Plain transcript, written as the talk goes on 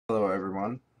Hello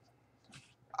everyone.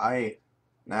 I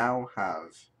now have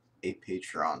a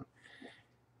Patreon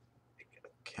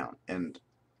account and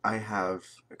I have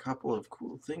a couple of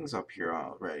cool things up here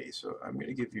already, so I'm going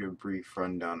to give you a brief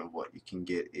rundown of what you can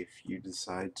get if you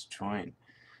decide to join.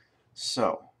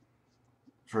 So,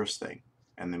 first thing,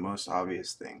 and the most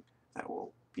obvious thing that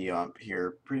will be up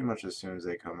here pretty much as soon as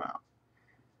they come out,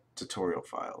 tutorial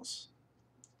files.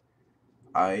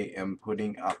 I am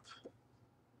putting up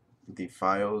the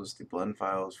files, the blend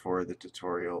files for the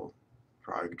tutorial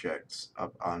projects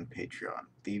up on Patreon.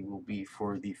 They will be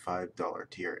for the $5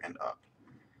 tier and up.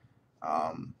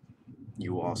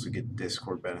 You will also get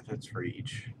Discord benefits for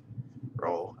each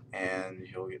role, and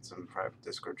you'll get some private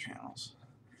Discord channels.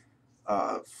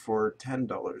 For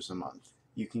 $10 a month,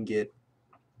 you can get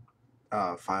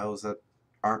files that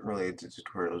aren't related to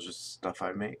tutorials, just stuff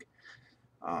I make.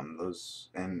 Those,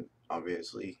 and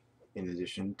obviously, in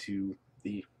addition to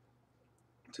the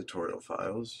tutorial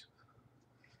files.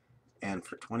 And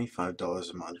for $25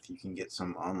 a month, you can get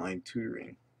some online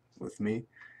tutoring with me.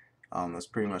 That's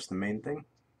pretty much the main thing.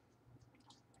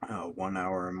 1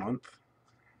 hour a month,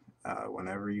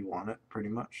 whenever you want it, pretty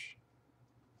much.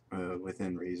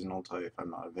 Within reason, I'll tell you if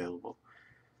I'm not available.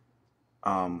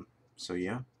 So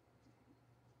yeah.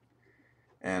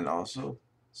 And also,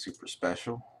 super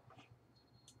special,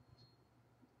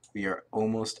 we are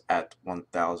almost at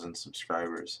 1,000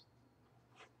 subscribers.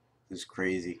 This is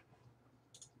crazy.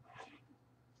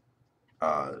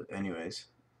 Anyways,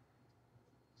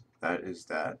 that is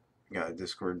that. We got a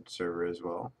Discord server as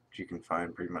well, which you can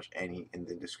find pretty much any in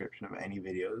the description of any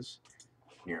videos.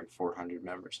 Nearing 400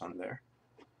 members on there.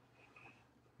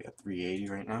 We got 380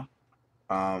 right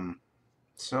now.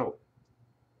 So,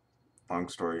 long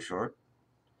story short,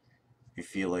 if you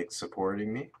feel like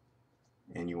supporting me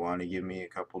and you want to give me a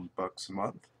couple bucks a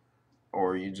month,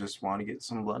 or you just want to get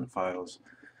some blend files,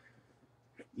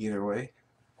 either way,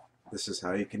 this is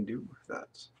how you can do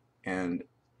that. And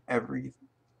every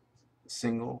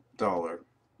single dollar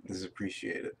is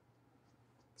appreciated.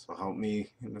 So help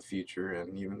me in the future,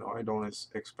 and even though I don't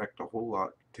expect a whole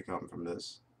lot to come from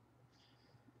this,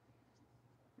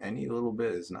 any little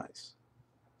bit is nice.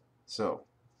 So,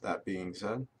 that being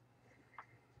said,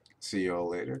 see you all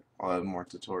later. I'll have more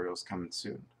tutorials coming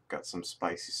soon. Got some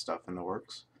spicy stuff in the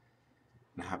works.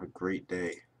 And have a great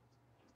day.